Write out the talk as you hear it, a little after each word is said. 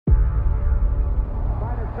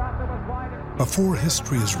Before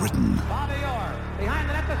history is written,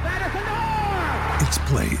 it's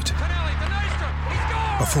played.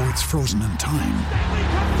 Before it's frozen in time,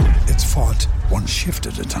 it's fought one shift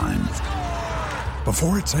at a time.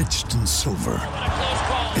 Before it's etched in silver,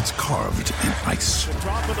 it's carved in ice.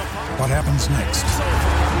 What happens next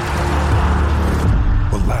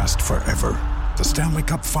will last forever. The Stanley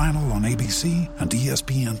Cup Final on ABC and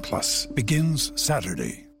ESPN Plus begins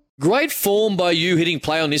Saturday. Great form by you hitting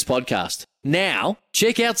play on this podcast. Now,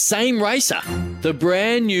 check out Same Racer, the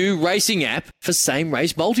brand new racing app for same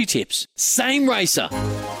race multi-tips. Same Racer.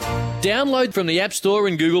 Download from the App Store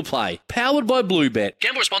and Google Play. Powered by Bluebet.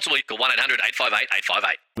 Gamble responsibly. Call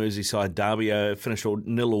 1-800-858-858. Merseyside derby finished a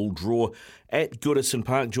 0-0 draw at Goodison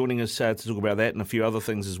Park. Joining us to talk about that and a few other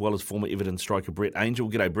things, as well as former Everton striker Brett Angel.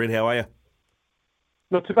 G'day, Brett. How are you?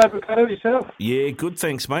 Not too bad, Ricardo. Yourself? Yeah, good,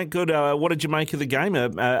 thanks, mate. Good. What did you make of the game?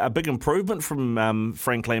 A big improvement from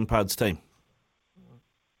Frank Lampard's team.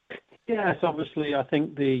 Yes, obviously, I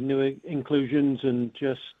think the new inclusions and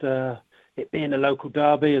just it being a local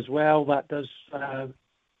derby as well, that does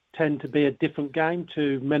tend to be a different game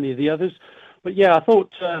to many of the others. But yeah, I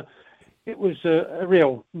thought it was a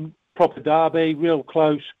real proper derby, real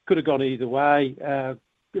close, could have gone either way.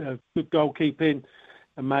 Good goalkeeping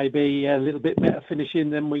and maybe a little bit better finishing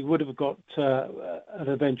than we would have got an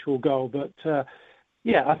eventual goal. But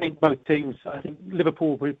yeah, I think both teams, I think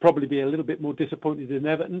Liverpool would probably be a little bit more disappointed than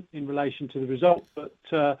Everton in relation to the result, but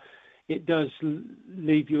it does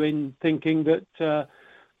leave you in thinking that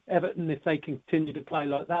Everton, if they continue to play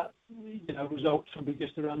like that, results will be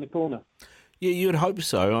just around the corner. Yeah, you'd hope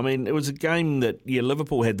so. I mean, it was a game that,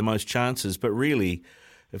 Liverpool had the most chances, but really,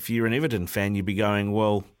 if you're an Everton fan, you'd be going,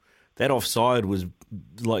 well, that offside was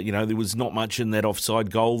like, there was not much in that offside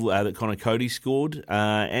goal that Connor Cody scored.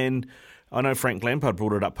 And I know Frank Lampard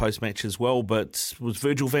brought it up post-match as well, but was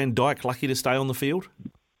Virgil van Dijk lucky to stay on the field?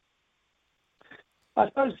 I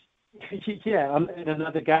suppose, yeah, in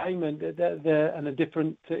another game and a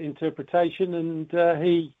different interpretation, and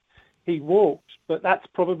he walked. But that's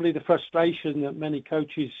probably the frustration that many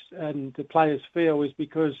coaches and the players feel, is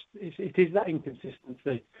because it is that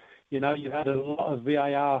inconsistency. You had a lot of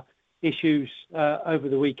VAR issues over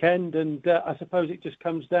the weekend, and I suppose it just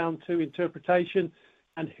comes down to interpretation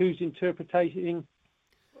and who's interpreting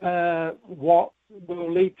what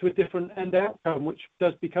will lead to a different end outcome, which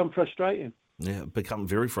does become frustrating. Yeah, become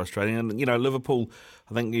very frustrating. And, Liverpool,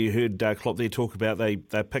 I think you heard Klopp there talk about they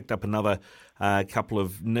picked up another couple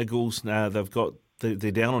of niggles.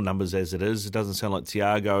 They're down on numbers as it is. It doesn't sound like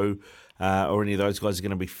Thiago or any of those guys are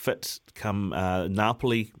going to be fit come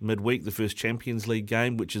Napoli midweek, the first Champions League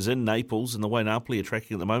game, which is in Naples, and the way Napoli are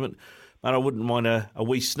tracking at the moment. But I wouldn't mind a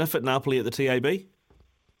wee sniff at Napoli at the TAB.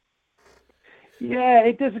 Yeah,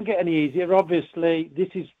 it doesn't get any easier. Obviously, this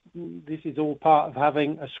is all part of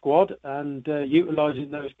having a squad and utilising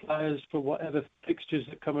those players for whatever fixtures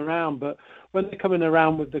that come around. But when they're coming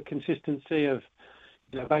around with the consistency of,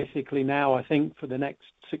 basically now, I think for the next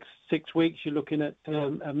six weeks, you're looking at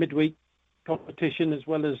a midweek competition as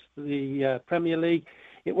well as the Premier League.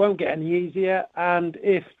 It won't get any easier. And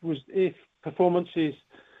if performances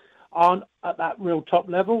aren't at that real top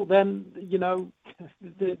level, then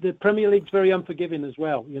the Premier League's very unforgiving as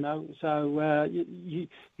well. So you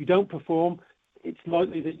don't perform, it's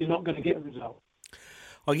likely that you're not going to get a result.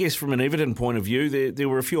 I guess from an Everton point of view, there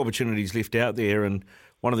were a few opportunities left out there, and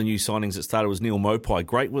one of the new signings that started was Neil Mopai.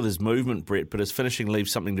 Great with his movement, Brett, but his finishing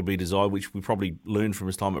leaves something to be desired, which we probably learned from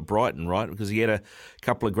his time at Brighton, right? Because he had a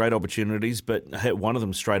couple of great opportunities, but hit one of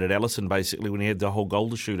them straight at Alisson, basically, when he had the whole goal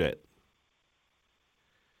to shoot at.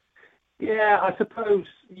 Yeah, I suppose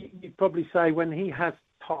you'd probably say when he has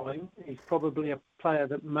time, he's probably a player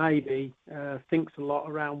that maybe thinks a lot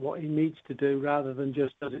around what he needs to do rather than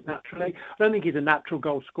just does it naturally. I don't think he's a natural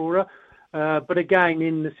goal scorer. But again,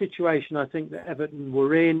 in the situation I think that Everton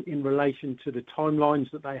were in relation to the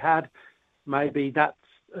timelines that they had, maybe that's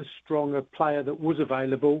a stronger player that was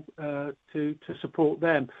available to support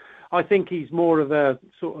them. I think he's more of a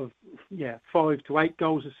sort of 5 to 8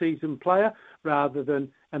 goals a season player rather than,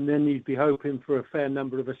 and then you'd be hoping for a fair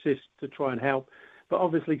number of assists to try and help. But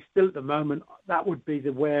obviously, still at the moment, that would be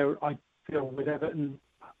where I feel with Everton,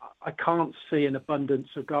 I can't see an abundance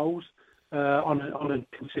of goals on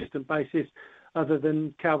a consistent basis, other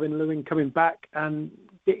than Calvin Lewin coming back and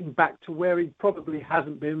getting back to where he probably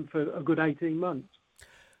hasn't been for a good 18 months.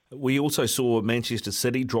 We also saw Manchester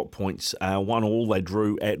City drop points, 1-1 they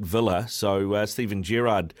drew at Villa. So Steven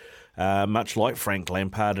Gerrard, much like Frank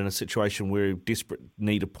Lampard, in a situation where desperate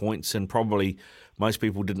need of points and probably most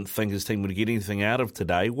people didn't think his team would get anything out of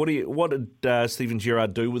today. What did Steven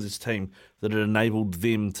Gerrard do with his team that had enabled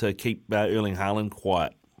them to keep Erling Haaland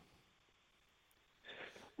quiet?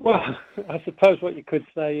 Well, I suppose what you could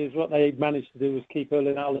say is what they managed to do was keep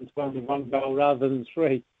Erling Haaland to only one goal rather than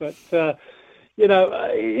three. But,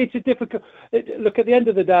 it's a difficult... Look, at the end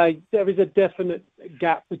of the day, there is a definite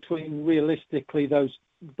gap between, realistically, those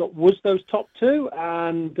top two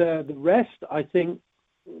and the rest. I think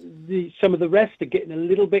some of the rest are getting a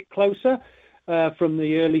little bit closer from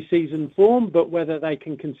the early season form, but whether they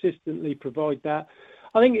can consistently provide that.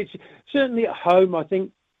 I think it's certainly at home. I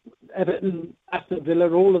think Everton, Aston Villa,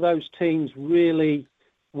 all of those teams really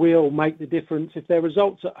will make the difference. If their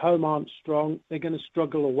results at home aren't strong, they're going to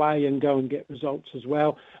struggle away and go and get results as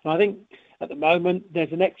well. And I think at the moment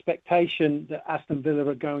there's an expectation that Aston Villa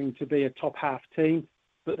are going to be a top half team,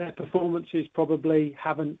 but their performances probably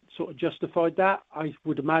haven't sort of justified that. I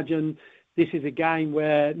would imagine this is a game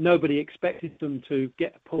where nobody expected them to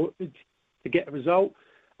get a result.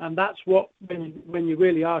 And that's what, when you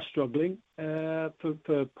really are struggling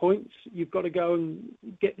for points, you've got to go and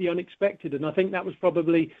get the unexpected. And I think that was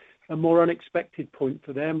probably a more unexpected point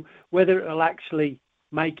for them. Whether it'll actually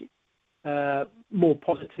make more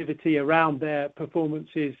positivity around their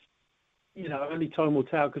performances, only time will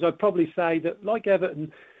tell. Because I'd probably say that, like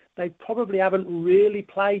Everton, they probably haven't really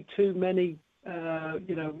played too many,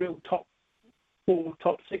 real top 4,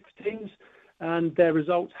 top 6 teams. And their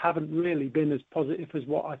results haven't really been as positive as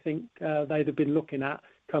what I think they'd have been looking at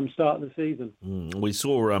come start of the season. We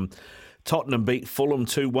saw Tottenham beat Fulham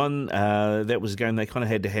 2-1. That was a game they kind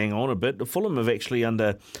of had to hang on a bit. Fulham have actually,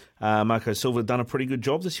 under Marco Silva, done a pretty good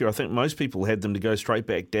job this year. I think most people had them to go straight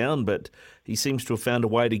back down, but he seems to have found a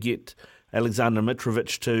way to get Alexander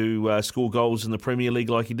Mitrovic to score goals in the Premier League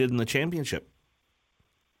like he did in the Championship.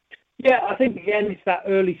 Yeah, I think, again, it's that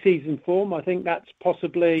early season form. I think that's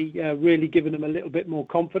possibly really given them a little bit more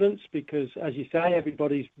confidence because, as you say,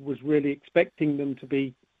 everybody was really expecting them to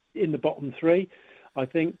be in the bottom 3. I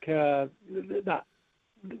think that's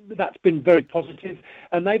been very positive.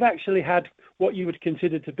 And they've actually had what you would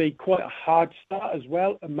consider to be quite a hard start as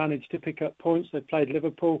well and managed to pick up points. They've played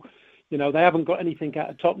Liverpool. They haven't got anything out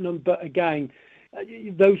of Tottenham. But, again,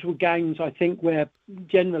 those were games, I think, where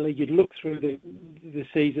generally you'd look through the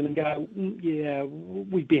season and go, yeah,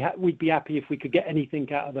 we'd be happy if we could get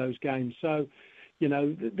anything out of those games. So,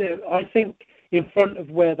 I think in front of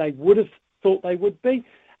where they would have thought they would be.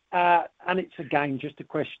 And it's, again, just a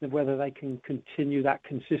question of whether they can continue that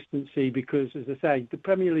consistency because, as I say, the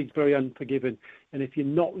Premier League's very unforgiving. And if you're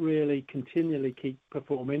not really continually keep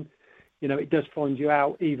performing, it does find you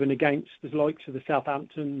out even against the likes of the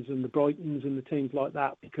Southamptons and the Brightons and the teams like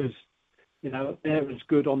that because, they're as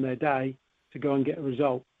good on their day to go and get a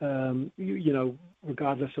result,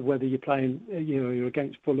 regardless of whether you're playing, you're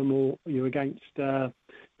against Fulham or you're against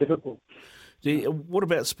Liverpool. What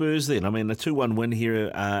about Spurs then? I mean, a 2-1 win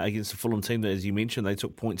here against the Fulham team that, as you mentioned, they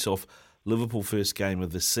took points off Liverpool first game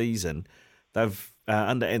of the season. They've,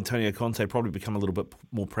 under Antonio Conte, probably become a little bit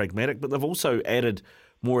more pragmatic, but they've also added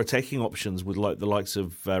more attacking options with the likes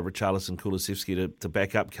of Richarlison, Kulusevski to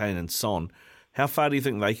back up Kane and Son. How far do you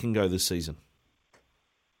think they can go this season?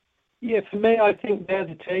 Yeah, for me, I think they're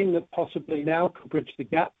the team that possibly now could bridge the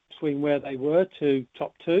gap between where they were to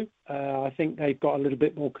top 2. I think they've got a little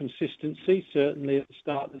bit more consistency, certainly at the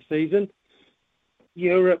start of the season.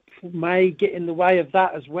 Europe may get in the way of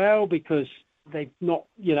that as well because they've not,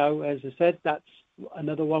 as I said, that's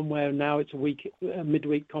another one where now it's a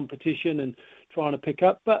midweek competition and trying to pick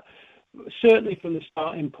up. But certainly from the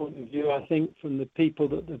starting point of view, I think from the people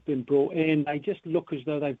that have been brought in, they just look as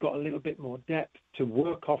though they've got a little bit more depth to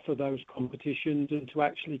work off of those competitions and to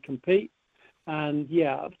actually compete. And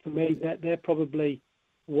yeah, for me, they're probably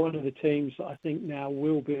one of the teams that I think now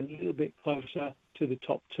will be a little bit closer to the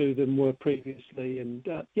top 2 than were previously. And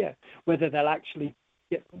whether they'll actually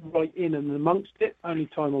get right in and amongst it, only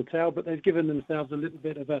time will tell. But they've given themselves a little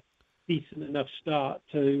bit of a decent enough start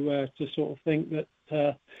to sort of think that,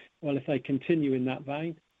 if they continue in that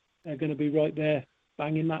vein, they're going to be right there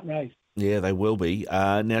banging that race. Yeah, they will be.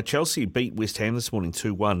 Now, Chelsea beat West Ham this morning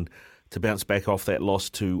 2-1 to bounce back off that loss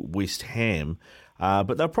to West Ham.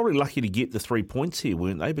 But they're probably lucky to get the 3 points here,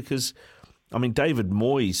 weren't they? Because, David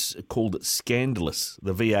Moyes called it scandalous,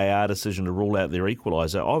 the VAR decision to rule out their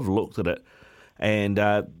equaliser. I've looked at it and,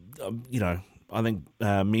 I think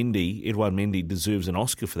Edouard Mendy deserves an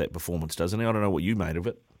Oscar for that performance, doesn't he? I don't know what you made of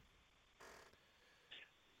it.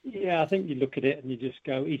 Yeah, I think you look at it and you just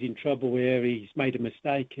go, he's in trouble here. He's made a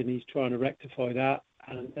mistake and he's trying to rectify that.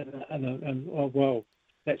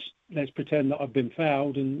 Let's pretend that I've been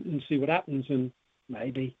fouled and see what happens. And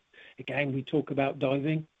maybe again, we talk about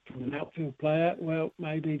diving from an outfield player. Well,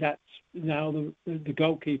 maybe that's now the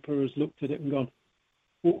goalkeeper has looked at it and gone,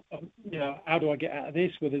 well, how do I get out of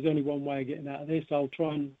this? Well, there's only one way of getting out of this. I'll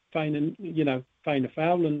try and feign a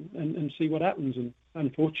foul and see what happens. And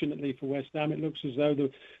unfortunately for West Ham, it looks as though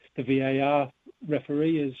the VAR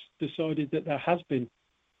referee has decided that there has been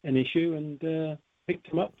an issue and picked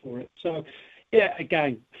him up for it. So, yeah,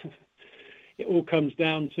 again, it all comes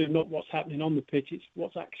down to not what's happening on the pitch, it's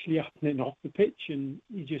what's actually happening off the pitch. And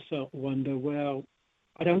you just sort of wonder, well,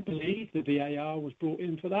 I don't believe the VAR was brought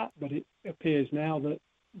in for that, but it appears now that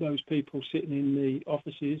those people sitting in the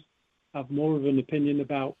offices have more of an opinion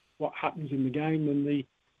about what happens in the game than the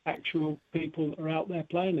actual people that are out there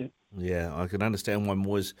playing it. Yeah, I can understand why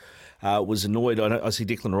Moyes was annoyed. I see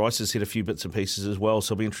Declan Rice has said a few bits and pieces as well,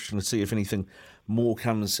 so it'll be interesting to see if anything more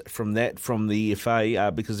comes from that from the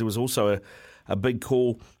FA, because there was also a big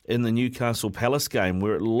call in the Newcastle Palace game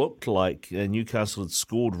where it looked like Newcastle had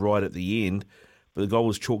scored right at the end, but the goal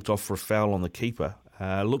was chalked off for a foul on the keeper.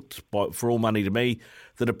 Looked for all money to me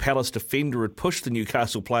that a Palace defender had pushed the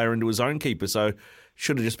Newcastle player into his own keeper, so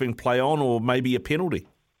should have just been play on or maybe a penalty.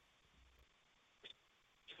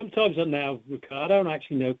 Sometimes now, Ricardo, I don't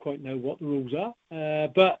actually quite know what the rules are,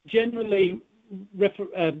 but generally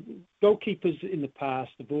goalkeepers in the past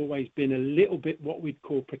have always been a little bit what we'd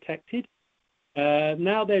call protected.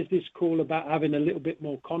 Now there's this call about having a little bit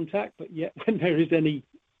more contact, but yet when there is any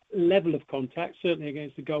level of contact, certainly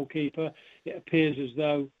against the goalkeeper, it appears as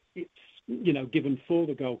though it's given for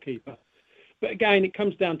the goalkeeper. But again, it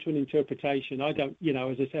comes down to an interpretation. I don't,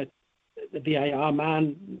 as I said, the VAR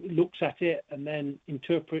man looks at it and then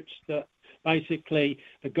interprets that basically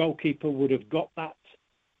the goalkeeper would have got that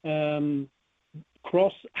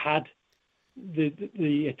cross had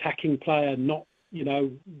the attacking player not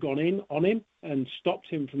gone in on him and stopped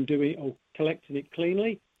him from doing or collecting it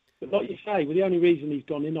cleanly. But like you say, well, the only reason he's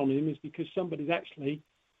gone in on him is because somebody's actually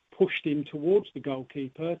pushed him towards the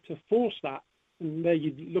goalkeeper to force that. And there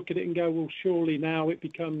you look at it and go, well, surely now it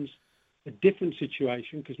becomes a different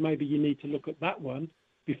situation, because maybe you need to look at that one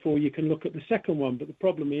before you can look at the second one. But the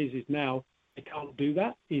problem is now they can't do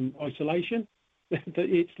that in isolation.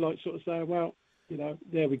 It's like sort of saying, well,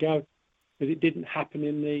 there we go. But it didn't happen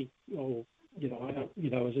in the,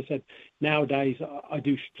 as I said, nowadays I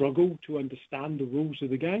do struggle to understand the rules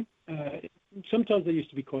of the game. Sometimes they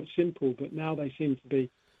used to be quite simple, but now they seem to be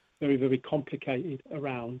very, very complicated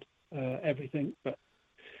around everything. But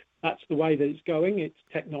that's the way that it's going. It's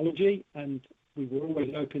technology, and we were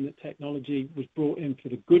always hoping that technology was brought in for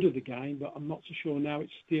the good of the game, but I'm not so sure now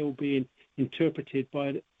it's still being interpreted by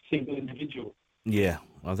a single individual. Yeah,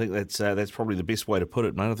 I think that's probably the best way to put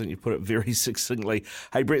it, mate. I think you put it very succinctly.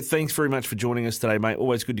 Hey, Brett, thanks very much for joining us today, mate.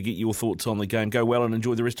 Always good to get your thoughts on the game. Go well and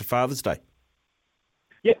enjoy the rest of Father's Day.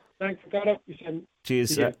 Yeah, thanks, Ricardo.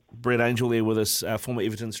 Cheers. Brett Angell there with us, former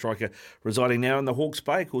Everton striker, residing now in the Hawke's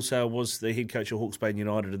Bay. Also was the head coach of Hawke's Bay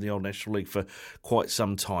United in the old National League for quite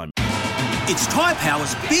some time. It's Tyre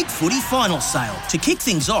Power's Big Footy Final Sale. To kick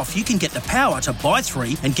things off, you can get the power to buy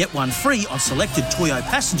 3 and get 1 free on selected Toyo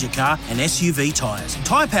passenger car and SUV tyres.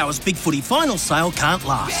 Tyre Power's Big Footy Final Sale can't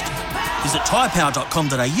last. Visit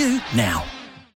tyrepower.com.au now.